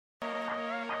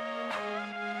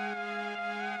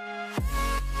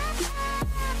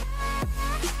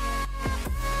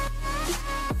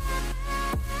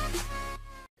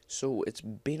So it's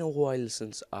been a while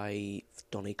since I've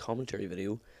done a commentary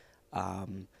video.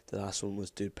 The last one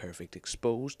was Dude Perfect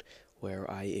Exposed, where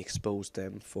I exposed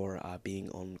them for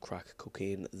being on crack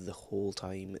cocaine the whole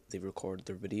time they recorded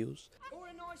their videos. Or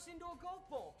a nice indoor golf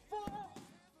ball. 4,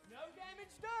 no damage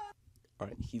done.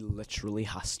 Alright, he literally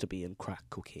has to be in crack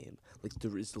cocaine. Like,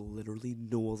 there is literally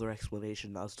no other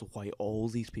explanation as to why all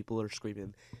these people are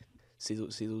screaming. See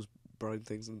those brown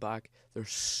things in the back? They're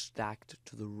stacked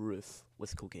to the roof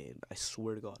with cocaine. I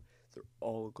swear to God, they're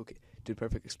all cocaine. Dude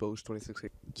Perfect Exposed 2016.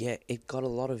 Yeah, it got a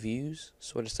lot of views,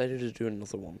 so I decided to do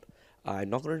another one. I'm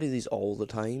not going to do these all the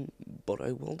time, but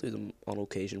I will do them on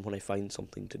occasion when I find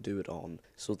something to do it on.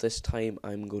 So this time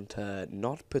I'm going to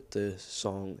not put the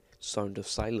song Sound of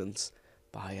Silence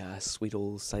by sweet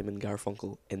old Simon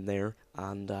Garfunkel in there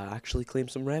and actually claim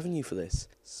some revenue for this.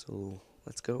 So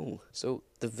let's go. So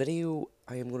the video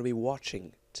I am going to be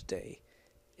watching today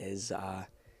is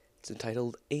it's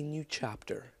entitled A New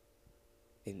Chapter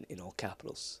in all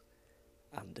capitals,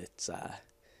 and it's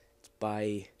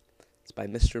by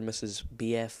Mr. and Mrs.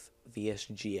 BF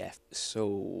VSGF.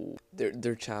 So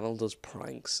their channel does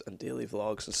pranks and daily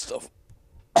vlogs and stuff.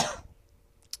 I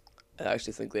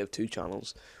actually think they have 2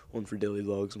 channels, one for daily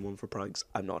vlogs and one for pranks.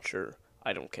 I'm not sure.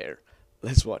 I don't care.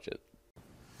 Let's watch it.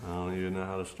 I don't even know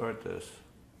how to start this.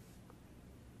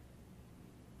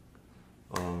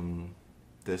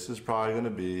 This is probably going to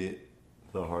be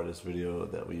the hardest video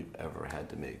that we've ever had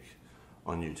to make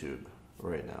on YouTube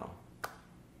right now.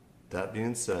 That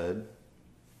being said,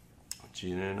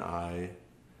 Gina and I,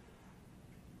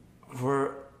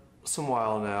 for some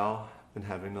while now, been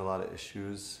having a lot of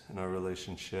issues in our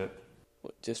relationship.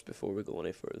 Just before we go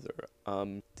any further,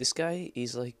 this guy,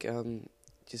 he's like,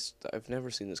 I've never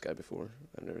seen this guy before.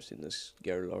 I've never seen this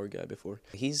girl or guy before.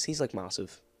 He's like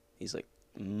massive. He's like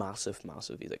massive.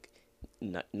 He's like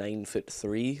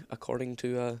 9'3", according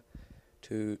to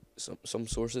some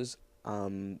sources.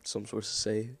 Some sources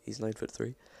say he's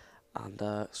 9'3",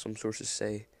 and some sources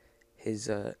say his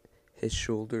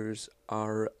shoulders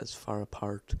are as far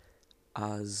apart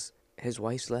as his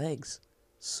wife's legs.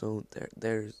 So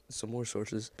there's some more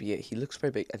sources. But yeah, he looks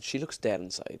very big, and she looks dead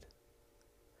inside.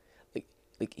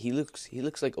 Like he looks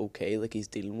like okay, like he's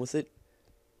dealing with it,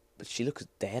 but she looks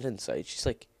dead inside. She's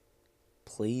like,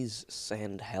 please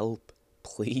send help.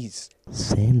 Please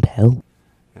send help.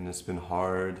 And it's been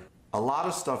hard. A lot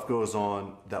of stuff goes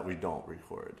on that we don't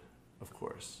record, of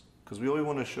course, because we only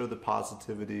want to show the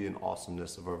positivity and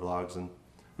awesomeness of our vlogs, and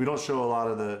we don't show a lot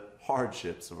of the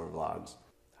hardships of our vlogs.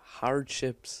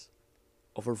 Hardships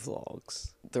of our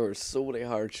vlogs. There are so many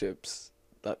hardships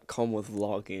that come with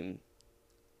vlogging.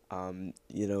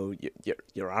 You know,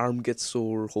 your arm gets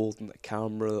sore holding the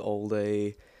camera all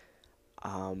day.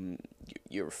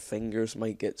 Your fingers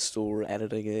might get sore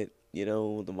editing it. You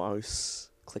know, the mouse,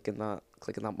 clicking that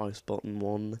mouse button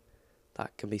one,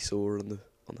 that can be sore on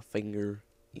the finger.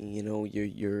 You know,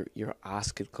 your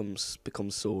ass could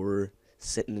become sore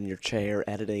sitting in your chair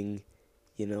editing.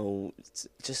 You know, it's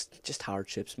just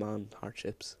hardships, man,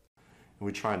 hardships.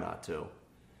 We try not to,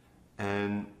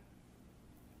 and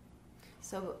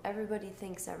so everybody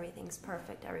thinks everything's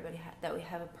perfect. Everybody that we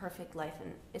have a perfect life,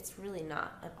 and it's really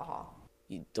not at all.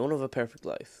 You don't have a perfect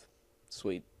life.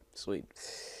 Sweet.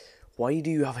 Why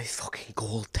do you have a fucking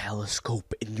gold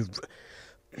telescope in your...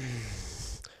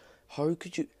 How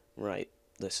could you... Right,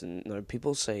 listen, now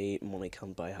people say money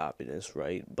can't buy happiness,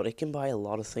 right? But it can buy a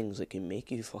lot of things that can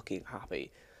make you fucking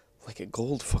happy. Like a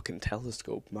gold fucking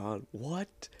telescope, man.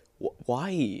 What?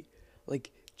 Why?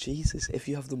 Like, Jesus, if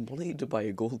you have the money to buy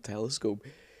a gold telescope,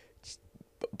 just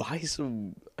buy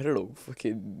some, I don't know,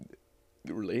 fucking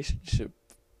relationship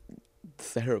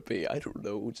therapy. I don't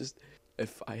know, just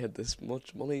if I had this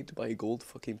much money to buy a gold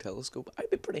fucking telescope, I'd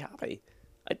be pretty happy.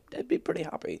 I'd be pretty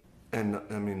happy. And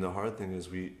I mean, the hard thing is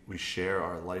we share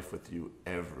our life with you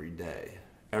every day,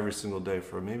 every single day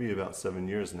for maybe about 7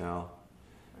 years now.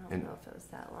 I don't know if it was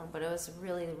that long, but it was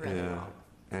really long.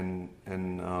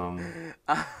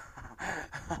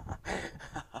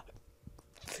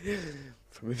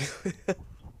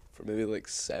 For maybe like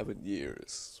 7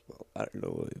 years. Well, I don't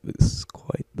know, it was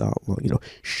quite that long, you know.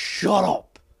 Shut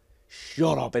up,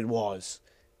 it was.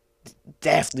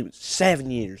 Definitely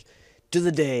 7 years. To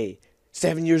the day.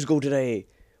 7 years ago today,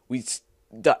 we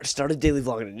started daily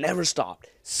vlogging and never stopped.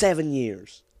 7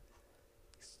 years.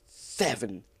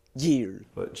 7 years.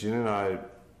 But Gina and I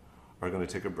are going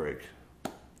to take a break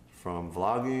from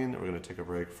vlogging. We're going to take a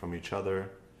break from each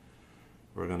other.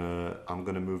 I'm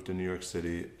going to move to New York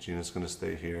City. Gina's going to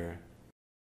stay here.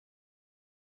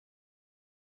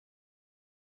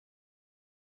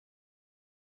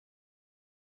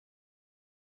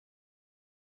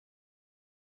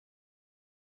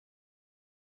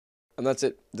 And that's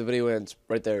it. The video ends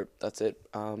right there. That's it.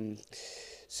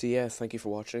 So yeah, thank you for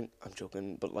watching. I'm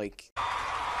joking, but like,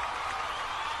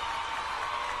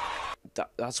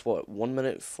 that's what, 1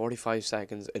 minute 45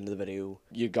 seconds into the video.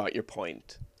 You got your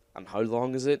point. And how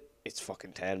long is it? It's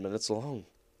fucking 10 minutes long.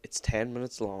 It's 10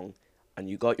 minutes long, and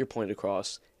you got your point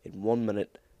across in 1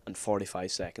 minute and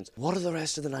 45 seconds. What are the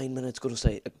rest of the 9 minutes gonna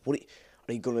say? Like,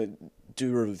 are you gonna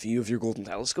do a review of your golden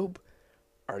telescope?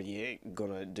 Are you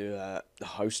gonna do a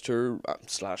house tour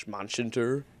 / mansion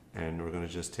tour? And we're gonna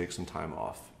just take some time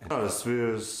off. No, this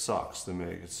video sucks to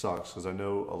make. It sucks because I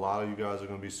know a lot of you guys are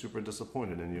gonna be super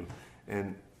disappointed in you,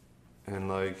 and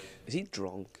like. Is he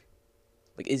drunk?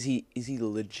 Like, is he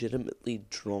legitimately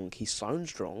drunk? He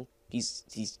sounds drunk. He's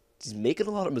making a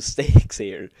lot of mistakes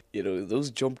here. You know, those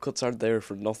jump cuts aren't there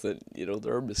for nothing. You know,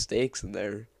 there are mistakes in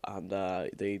there, and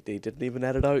they didn't even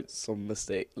edit out some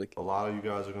mistake. Like, A lot of you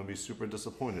guys are gonna be super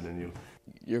disappointed in you.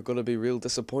 you're gonna be real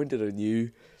disappointed in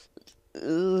you.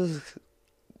 Ugh.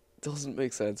 Doesn't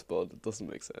make sense, bud. It doesn't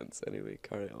make sense. Anyway,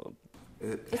 carry on.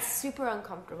 It's super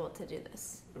uncomfortable to do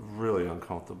this. Really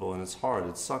uncomfortable, and it's hard.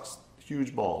 It sucks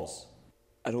huge balls.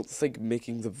 I don't think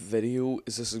making the video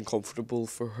is as uncomfortable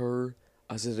for her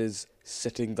as it is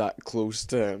sitting that close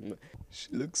to him.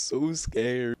 She looks so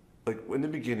scared. Like, in the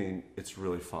beginning, it's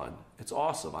really fun. It's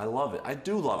awesome. I love it. I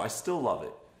still love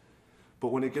it. But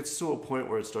when it gets to a point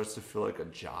where it starts to feel like a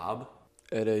job.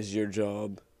 It is your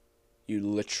job. You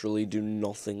literally do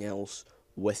nothing else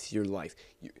with your life.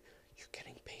 You're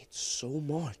getting paid so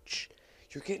much.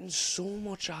 You're getting so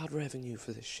much ad revenue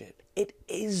for this shit. It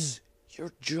is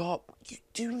your job. You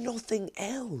do nothing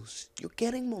else. You're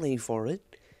getting money for it.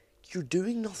 You're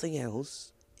doing nothing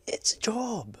else. It's a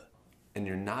job. And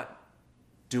you're not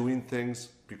doing things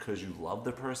because you love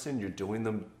the person. You're doing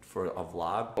them for a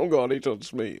vlog. Oh God, he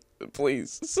touched me.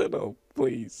 Please, sit up.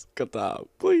 Please, cut that out.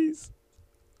 Please.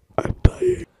 I'm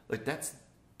dying. Like, that's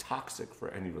toxic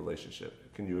for any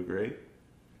relationship. Can you agree?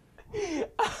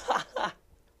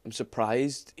 I'm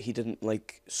surprised he didn't,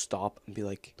 like, stop and be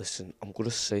like, listen, I'm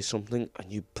gonna say something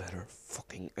and you better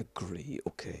fucking agree,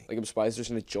 okay? Like, I'm surprised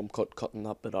there's any jump cut cutting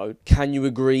that bit out. Can you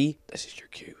agree? This is your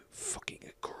cue. Fucking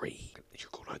agree. You're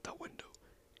going out that window.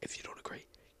 If you don't agree,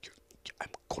 I'm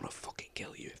gonna fucking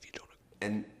kill you if you don't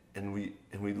agree. And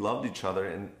we loved each other,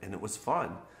 and it was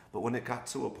fun. But when it got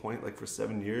to a point, like for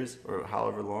 7 years or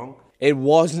however long. It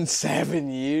wasn't 7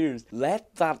 years.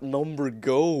 Let that number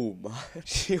go, man.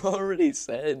 She already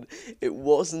said it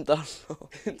wasn't that long.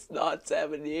 It's not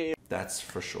 7 years. That's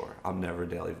for sure. I'm never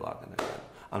daily vlogging again.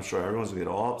 I'm sure everyone's gonna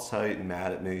get all uptight and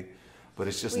mad at me, but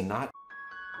it's just not.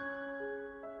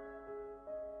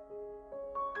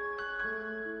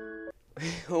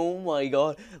 Oh my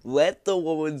God, let the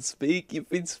woman speak. You've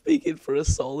been speaking for a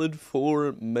solid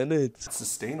 4 minutes. It's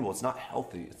sustainable. It's not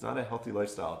healthy. It's not a healthy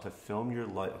lifestyle to film your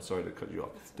life. I'm sorry to cut you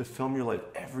off. To film your life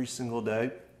every single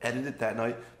day, edit it that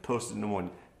night, post it in the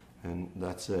morning, and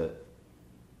that's it.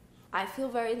 I feel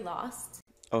very lost.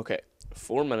 Okay,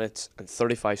 4 minutes and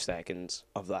 35 seconds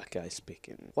of that guy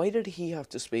speaking. Why did he have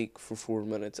to speak for 4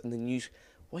 minutes and then you...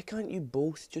 Why can't you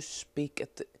both just speak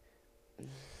at the...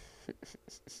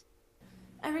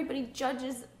 Everybody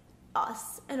judges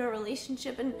us in a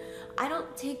relationship, and I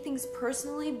don't take things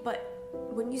personally, but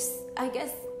I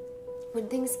guess when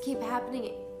things keep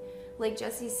happening, like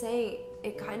Jesse's saying,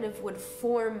 it kind of would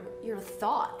form your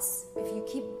thoughts. If you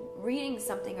keep reading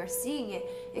something or seeing it,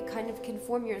 it kind of can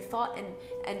form your thought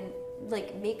and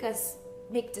like make us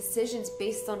make decisions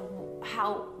based on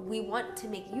how we want to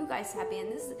make you guys happy.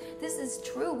 And this is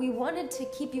true. We wanted to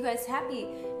keep you guys happy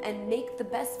and make the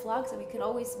best vlogs that we could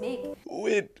always make.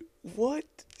 Wait, what?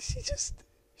 She just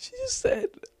said,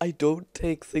 I don't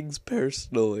take things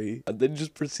personally, and then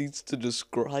just proceeds to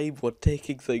describe what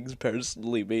taking things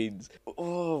personally means.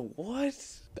 Oh,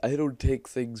 what? I don't take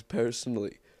things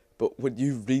personally. But when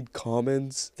you read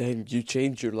comments, then you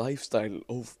change your lifestyle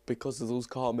because of those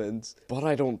comments. But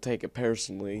I don't take it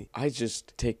personally. I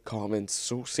just take comments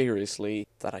so seriously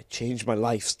that I change my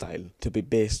lifestyle to be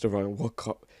based around what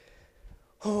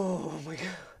oh my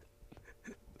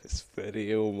God. This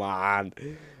video, man.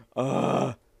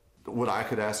 What I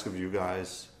could ask of you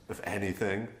guys, if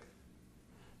anything,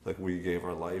 like we gave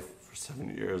our life for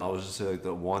 7 years. I was just say like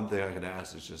the one thing I could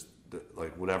ask is just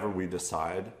like whatever we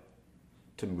decide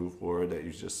to move forward, that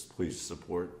you just please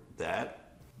support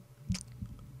that.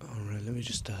 Alright, let me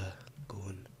just go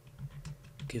and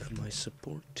give my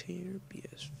support here.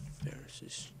 BS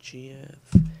versus GF,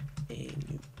 a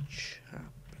new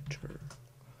chapter.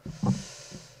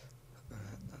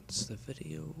 That's the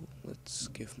video. Let's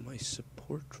give my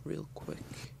support real quick.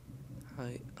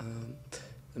 Hi,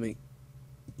 let me...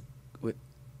 Wait.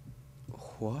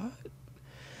 What?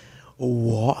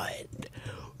 What?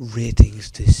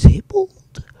 Ratings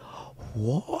disabled?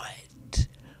 What?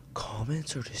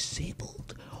 Comments are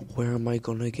disabled? Where am I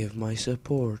gonna give my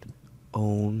support?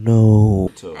 Oh no.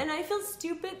 And I feel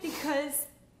stupid because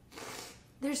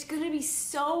there's gonna be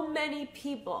so many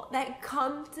people that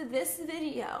come to this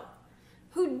video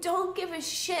who don't give a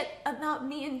shit about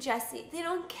me and Jesse. They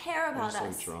don't care about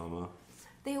us. Drama.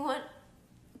 They want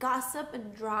gossip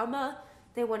and drama.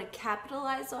 They want to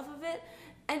capitalize off of it.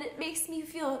 And it makes me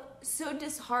feel so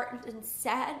disheartened and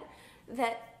sad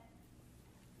that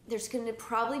there's going to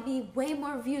probably be way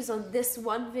more views on this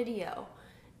one video.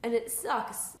 And it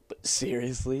sucks. But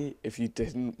seriously, if you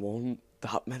didn't want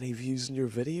that many views in your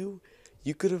video,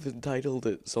 you could have entitled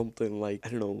it something like, I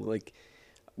don't know, like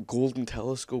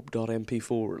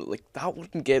goldentelescope.mp4. Like, that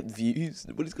wouldn't get views.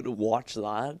 Nobody's gonna watch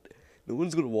that. No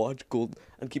one's gonna watch gold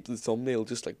and keep the thumbnail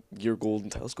just like your golden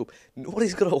telescope.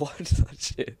 Nobody's gonna watch that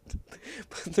shit.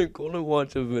 But they're gonna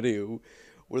watch a video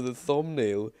where the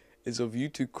thumbnail is of you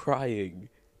two crying,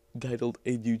 entitled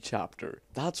A New Chapter.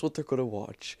 That's what they're gonna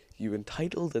watch. You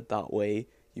entitled it that way,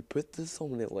 you put the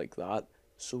thumbnail like that,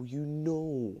 so you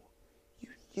know. You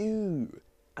knew.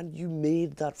 And you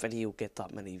made that video get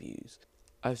that many views.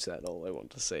 I've said all I want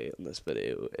to say in this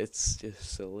video. It's just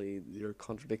silly. You're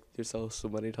contradicting yourself so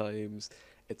many times.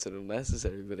 It's an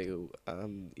unnecessary video,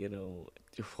 and you know,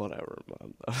 whatever,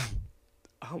 man.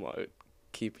 I'm out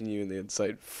keeping you in the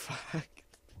inside fact.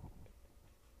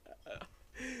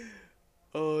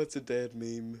 Oh, it's a dead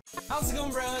meme. How's it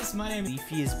going, bros? My name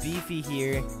is Beefy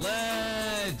here.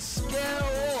 Let's get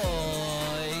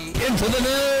into the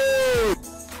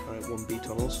news! Alright, 1B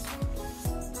tunnels.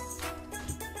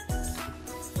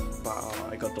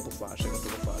 I got double flash, I'm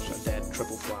dead,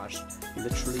 triple flash.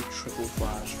 Literally triple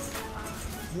flash.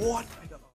 What?